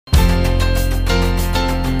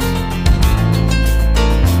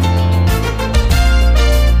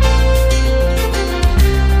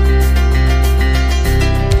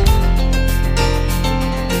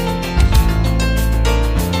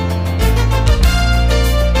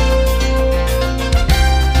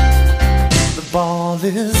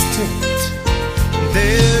this tilt.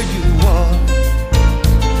 There you are,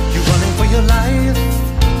 you're running for your life.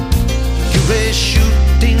 You're a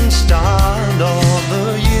shooting star, and all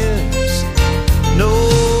the years no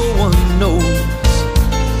one knows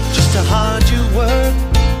just how hard you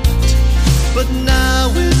worked, but now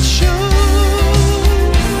it shows.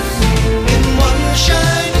 In one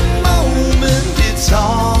shining moment, it's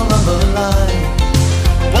all on the line.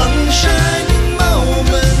 One shining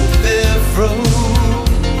moment, they're frozen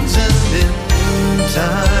in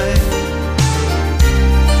time.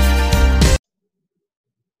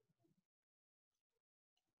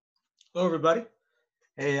 Hello, everybody.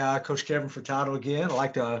 Hey, Coach Kevin Furtado again. I'd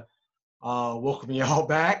like to welcome you all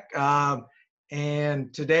back.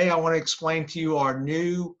 And today I want to explain to you our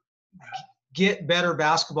new Get Better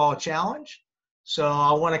Basketball Challenge. So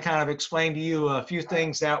I want to kind of explain to you a few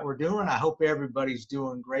things that we're doing. I hope everybody's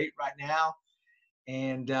doing great right now.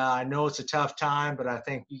 And I know it's a tough time, but I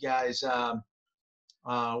think you guys,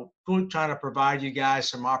 we're trying to provide you guys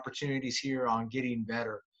some opportunities here on getting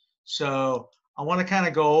better. So I want to kind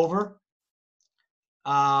of go over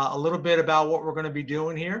a little bit about what we're going to be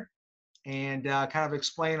doing here and kind of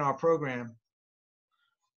explain our program.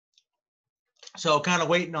 So kind of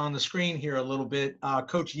waiting on the screen here a little bit.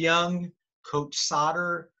 Coach Young, Coach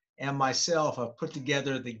Sauter, and myself have put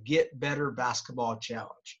together the Get Better Basketball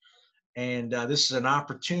Challenge. And this is an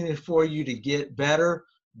opportunity for you to get better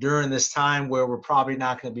during this time where we're probably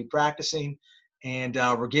not going to be practicing. And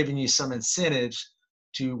we're giving you some incentives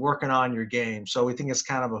to working on your game. So we think it's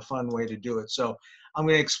kind of a fun way to do it. So I'm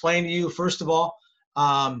going to explain to you, first of all,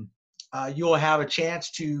 you'll have a chance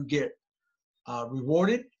to get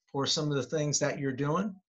rewarded for some of the things that you're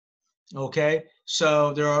doing. Okay,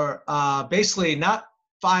 so there are basically not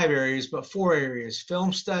 5 areas, but 4 areas: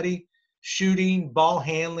 film study, shooting, ball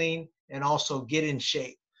handling, and also get in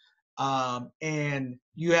shape. And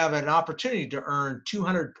you have an opportunity to earn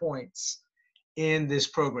 200 points in this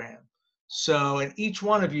program. So, and each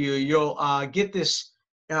one of you, you'll get this.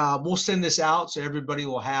 We'll send this out so everybody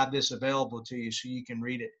will have this available to you so you can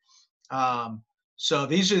read it. So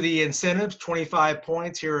these are the incentives: 25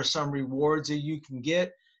 points. Here are some rewards that you can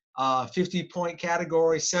get. 50-point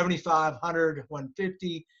category, 75, 100,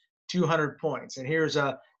 150, 200 points. And here's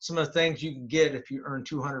some of the things you can get if you earn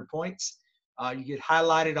 200 points. You get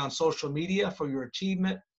highlighted on social media for your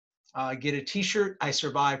achievement. Get a t-shirt, I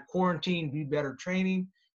survived quarantine, be better training.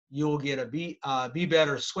 You'll get a be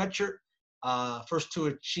better sweatshirt. First to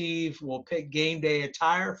achieve will pick game day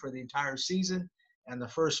attire for the entire season. And the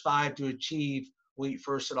first 5 to achieve will eat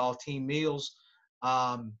first at all team meals.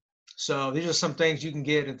 So these are some things you can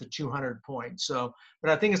get at the 200 points. So, but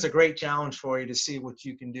I think it's a great challenge for you to see what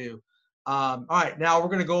you can do. All right, now we're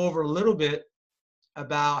going to go over a little bit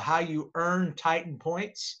about how you earn Titan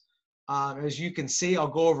points. As you can see, I'll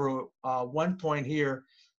go over one point here.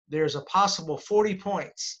 There's a possible 40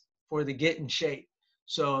 points for the get in shape.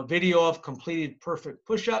 So a video of completed perfect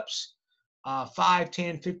push-ups, 5,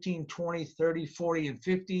 10, 15, 20, 30, 40, and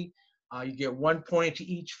 50. You get 1 point to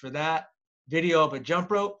each for that. Video of a jump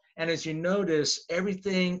rope. And as you notice,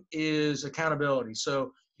 everything is accountability.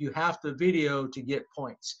 So you have to video to get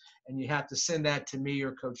points. And you have to send that to me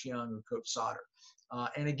or Coach Young or Coach Sauter.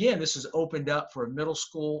 And again, this is opened up for middle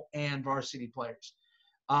school and varsity players.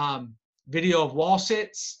 Video of wall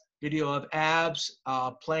sits, video of abs,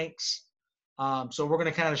 planks. So we're going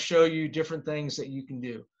to kind of show you different things that you can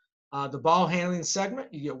do. The ball handling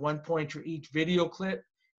segment, you get 1 point for each video clip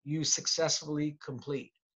you successfully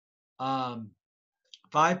complete.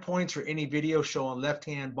 5 points for any video showing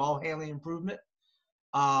left-hand ball handling improvement.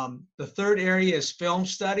 The third area is film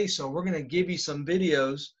study. So we're going to give you some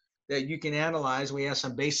videos that you can analyze. We have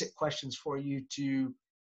some basic questions for you to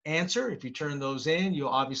answer. If you turn those in, you'll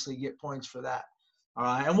obviously get points for that. All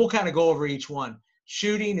right, and we'll kind of go over each one.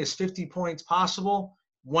 Shooting is 50 points possible,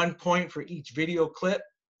 1 point for each video clip.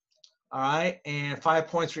 All right, and 5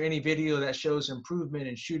 points for any video that shows improvement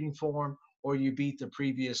in shooting form or you beat the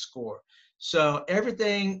previous score. So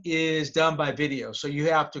everything is done by video. So you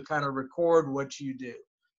have to kind of record what you do.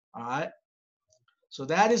 All right. So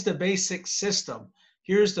that is the basic system.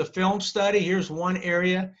 Here's the film study. Here's one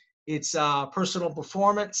area. It's personal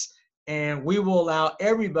performance. And we will allow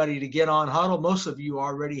everybody to get on Huddle. Most of you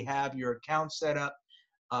already have your account set up.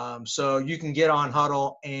 So you can get on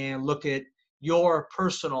Huddle and look at your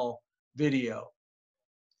personal video.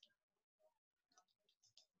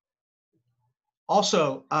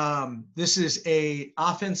 Also, this is a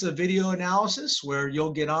offensive video analysis where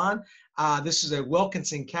you'll get on. This is a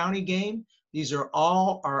Wilkinson County game. These are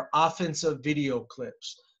all our offensive video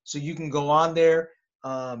clips. So you can go on there.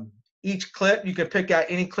 Each clip, you can pick out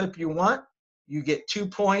any clip you want. You get 2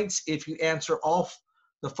 points if you answer all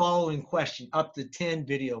the following question, up to 10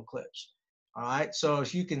 video clips. All right, so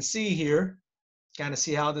as you can see here, kind of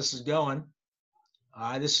see how this is going.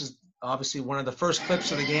 All right, this is obviously one of the first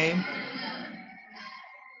clips of the game.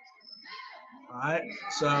 All right,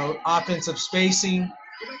 so offensive spacing,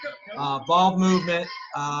 ball movement,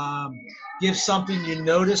 give something you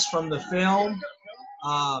notice from the film.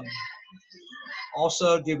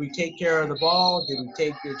 Also, did we take care of the ball? Did we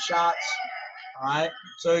take good shots? All right,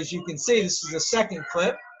 so as you can see, this is the second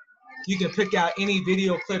clip. You can pick out any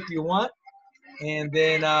video clip you want and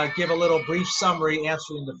then give a little brief summary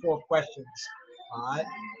answering the 4 questions. All right,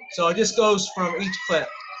 so it just goes from each clip.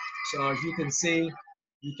 So as you can see,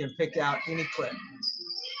 you can pick out any clip.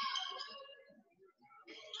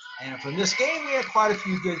 And from this game, we have quite a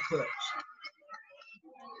few good clips.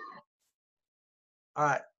 All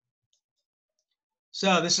right.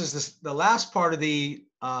 So this is the last part of the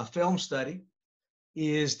film study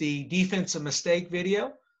is the defensive mistake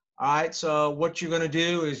video. All right, so what you're going to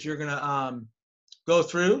do is you're going to go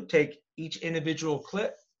through, take each individual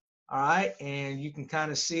clip. All right, and you can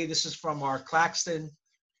kind of see this is from our Claxton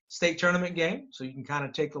State Tournament game. So you can kind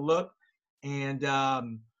of take a look, and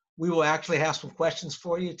we will actually have some questions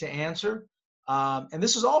for you to answer. And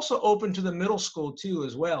this is also open to the middle school too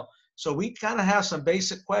as well. So we kind of have some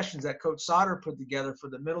basic questions that Coach Sauter put together for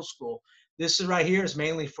the middle school. This is right here is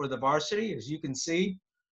mainly for the varsity, as you can see.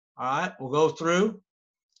 All right, we'll go through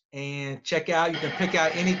and check out. You can pick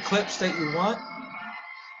out any clips that you want.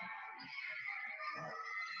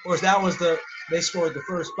 Of course, that was they scored the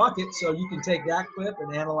first bucket, so you can take that clip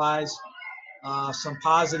and analyze some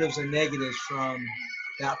positives and negatives from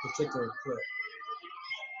that particular clip.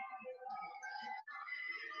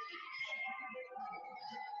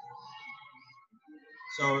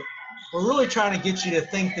 So we're really trying to get you to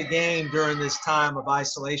think the game during this time of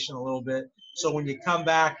isolation a little bit. So when you come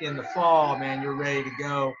back in the fall, man, you're ready to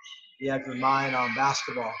go. You have your mind on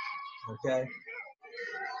basketball, okay?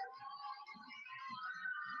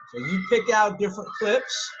 So you pick out different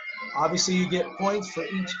clips. Obviously, you get points for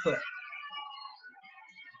each clip.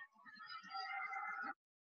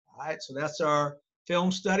 All right, so that's our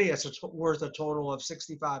film study. That's worth a total of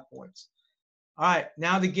 65 points. All right,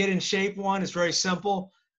 now the get in shape one is very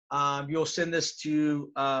simple. You'll send this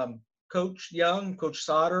to Coach Young, Coach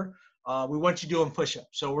Sauter. We want you doing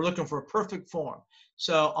push-ups. So we're looking for a perfect form.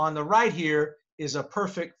 So on the right here is a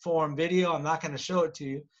perfect form video. I'm not going to show it to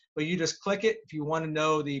you, but you just click it if you want to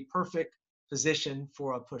know the perfect position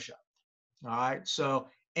for a push-up. All right, so,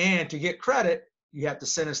 and to get credit, you have to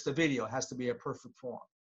send us the video. It has to be a perfect form.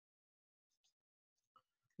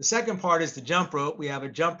 The second part is the jump rope. We have a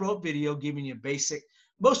jump rope video giving you basic.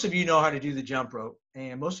 Most of you know how to do the jump rope,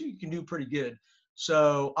 and most of you can do pretty good.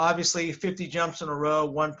 So obviously 50 jumps in a row,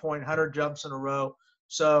 1 point, 100 jumps in a row.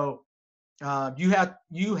 So you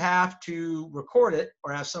have to record it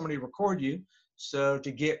or have somebody record you so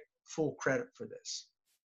to get full credit for this.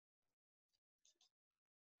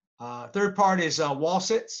 Third part is wall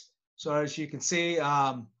sits. So as you can see,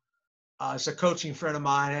 it's a coaching friend of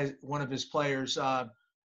mine, one of his players.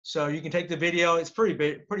 So you can take the video. It's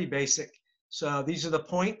pretty basic. So these are the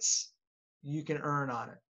points you can earn on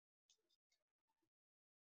it.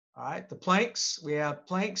 All right, the planks. We have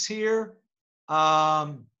planks here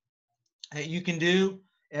that you can do.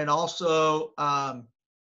 And also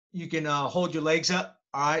you can hold your legs up.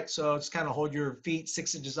 All right, so it's kind of hold your feet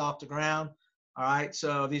 6 inches off the ground. All right,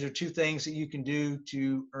 so these are 2 things that you can do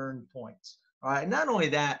to earn points. All right, not only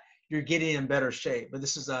that, you're getting in better shape, but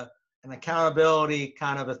this is an accountability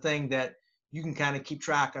kind of a thing that you can kind of keep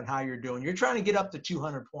track on how you're doing. You're trying to get up to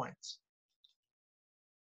 200 points.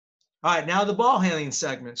 All right, now the ball handling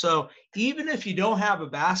segment. So even if you don't have a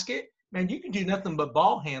basket, man, you can do nothing but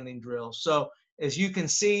ball handling drills. So as you can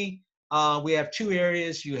see, we have 2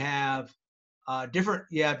 areas. You have different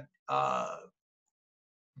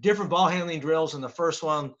ball handling drills. In the first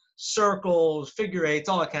one, circles, figure eights,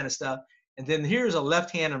 all that kind of stuff. And then here's a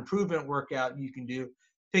left hand improvement workout you can do.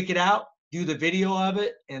 Pick it out, do the video of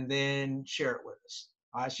it, and then share it with us.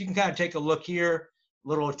 All right, so you can kind of take a look here,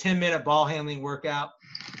 little 10-minute ball handling workout.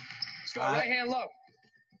 Right hand low,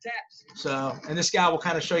 taps. So, and this guy will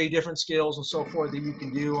kind of show you different skills and so forth that you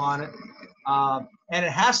can do on it. And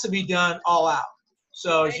it has to be done all out.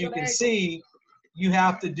 So as you can see, you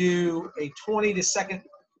have to do a 20 to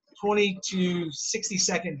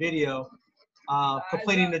 60-second video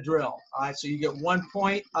completing the drill. All right, so you get 1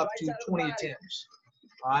 point up to 20 attempts.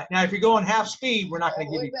 All right, now if you're going half speed, we're not going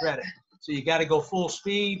to give you credit. So you got to go full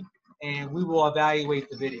speed, and we will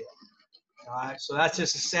evaluate the video. All right, so that's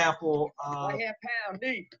just a sample of Right hand pound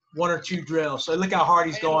deep. 1 or 2 drills. So look how hard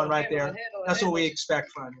he's going right there. That's what we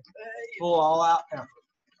expect from him. Full all-out effort.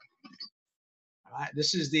 All right,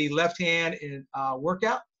 this is the left hand in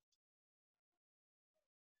workout.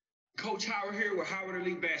 Coach Howard here with Howard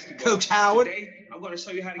Elite Basketball. Coach Howard. Today, I'm going to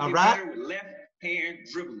show you how to get right. better with left hand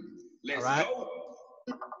dribbling. Let's right. go.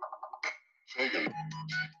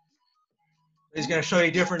 He's going to show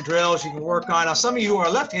you different drills you can work on. Now, some of you who are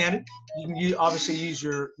left-handed, you can obviously use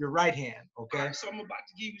your right hand, okay? All right, so I'm about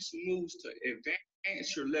to give you some moves to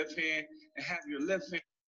advance your left hand and have your left hand.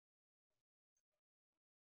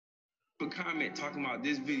 A comment talking about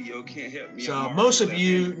this video can't help me. So most of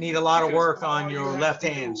you need a lot of work on your left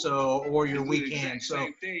hand, or your weak hand. So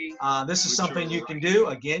this is something you can do.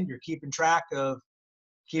 Again, you're keeping track of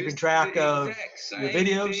your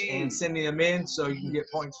videos and sending them in so you can get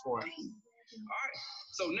points for it. All right,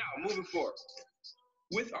 so now moving forward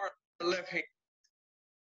with our left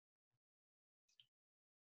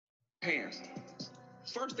hands.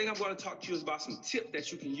 First thing I'm going to talk to you is about some tips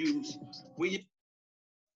that you can use when you.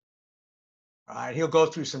 All right, he'll go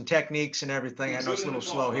through some techniques and everything. I know it's a little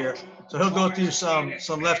slow here. So he'll go through some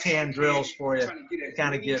left-hand drills for you to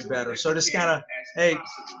kind of get better. So just kind of, hey,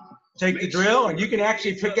 take the drill, and you can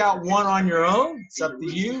actually pick out one on your own. It's up to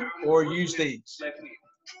you, or use these.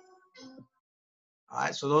 All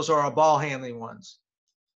right, so those are our ball handling ones.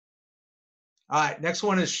 All right, next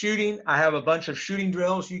one is shooting. I have a bunch of shooting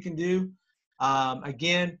drills you can do.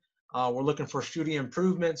 Again, we're looking for shooting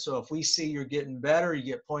improvement. So if we see you're getting better, you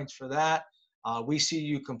get points for that. We see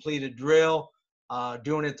you complete a drill,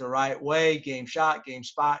 doing it the right way, game shot, game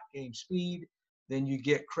spot, game speed, then you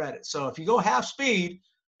get credit. So if you go half speed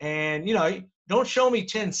and, don't show me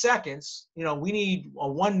 10 seconds, we need a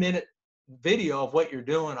 1-minute video of what you're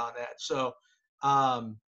doing on that.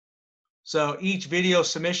 So each video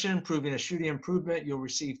submission proving a shooting improvement, you'll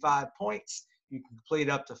receive 5 points. You can complete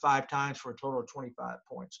up to 5 times for a total of 25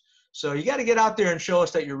 points. So you got to get out there and show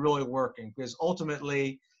us that you're really working, because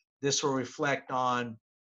ultimately this will reflect on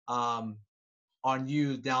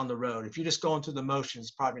you down the road. If you're just going through the motions,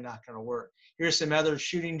 it's probably not going to work. Here's some other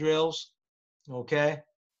shooting drills. Okay.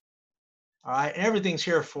 All right. And everything's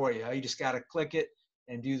here for you. You just got to click it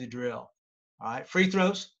and do the drill. All right. Free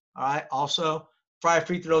throws. All right. Also, 5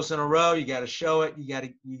 free throws in a row. You got to show it. You got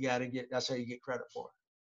to get, that's how you get credit for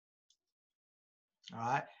it. All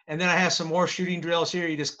right. And then I have some more shooting drills here.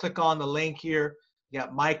 You just click on the link here. You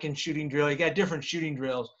got mic and shooting drill. You got different shooting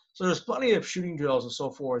drills. So there's plenty of shooting drills and so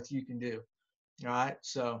forth you can do. All right.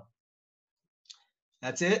 So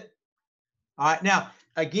that's it. All right. Now,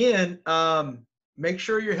 again, make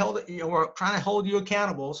sure you're held, we're trying to hold you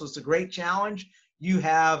accountable. So it's a great challenge. You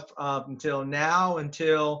have until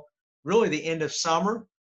really the end of summer,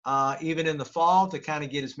 even in the fall, to kind of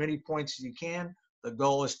get as many points as you can. The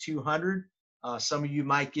goal is 200. Some of you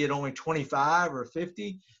might get only 25 or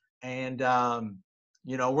 50. And,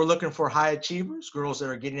 we're looking for high achievers, girls that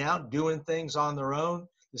are getting out, doing things on their own.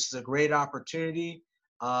 This is a great opportunity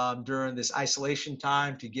during this isolation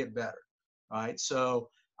time to get better. All right. So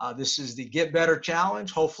this is the Get Better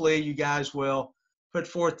Challenge. Hopefully you guys will put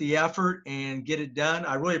forth the effort and get it done.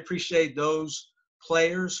 I really appreciate those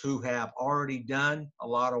players who have already done a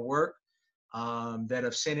lot of work, that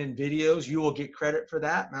have sent in videos. You will get credit for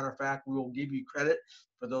that. Matter of fact, we will give you credit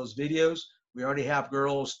for those videos. We already have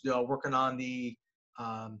girls working on the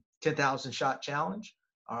 10,000 shot challenge.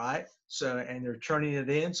 All right. So, and they're turning it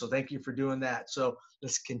in. So thank you for doing that. So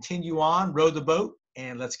let's continue on, row the boat,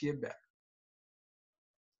 and let's get better.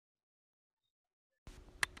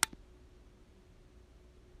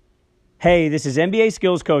 Hey, this is NBA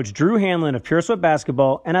skills coach Drew Hanlon of Pure Sweat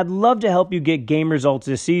Basketball, and I'd love to help you get game results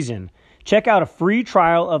this season. Check out a free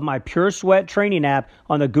trial of my Pure Sweat training app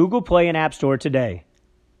on the Google Play and App Store today.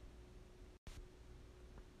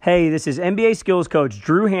 Hey, this is NBA skills coach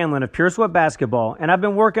Drew Hanlon of Pure Sweat Basketball, and I've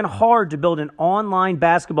been working hard to build an online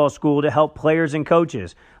basketball school to help players and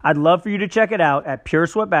coaches. I'd love for you to check it out at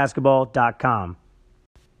puresweatbasketball.com.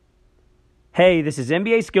 Hey, this is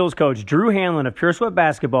NBA skills coach Drew Hanlon of Pure Sweat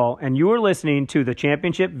Basketball, and you are listening to the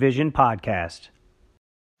Championship Vision Podcast.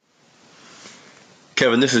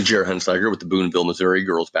 Kevin, this is Jared Hunsiger with the Boonville, Missouri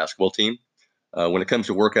girls basketball team. When it comes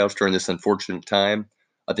to workouts during this unfortunate time,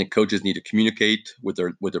 I think coaches need to communicate with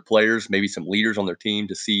their players, maybe some leaders on their team,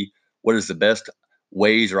 to see what is the best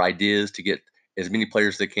ways or ideas to get as many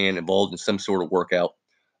players as they can involved in some sort of workout.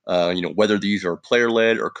 Whether these are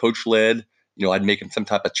player-led or coach-led, I'd make them some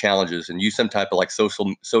type of challenges and use some type of like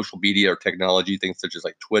social media or technology, things such as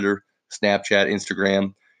like Twitter, Snapchat,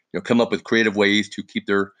 Instagram, come up with creative ways to keep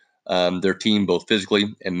their team both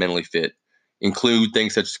physically and mentally fit. include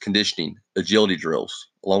things such as conditioning, agility drills,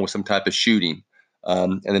 along with some type of shooting,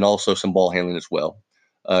 and then also some ball handling as well.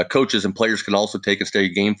 Coaches and players can also take and study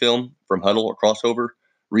game film from huddle or crossover,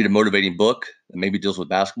 read a motivating book that maybe deals with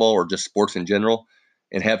basketball or just sports in general,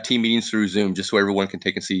 and have team meetings through Zoom just so everyone can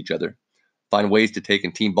take and see each other. Find ways to take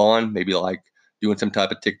and team bond, maybe like doing some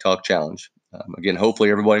type of TikTok challenge. Again,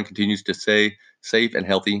 hopefully everybody continues to stay safe and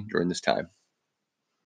healthy during this time.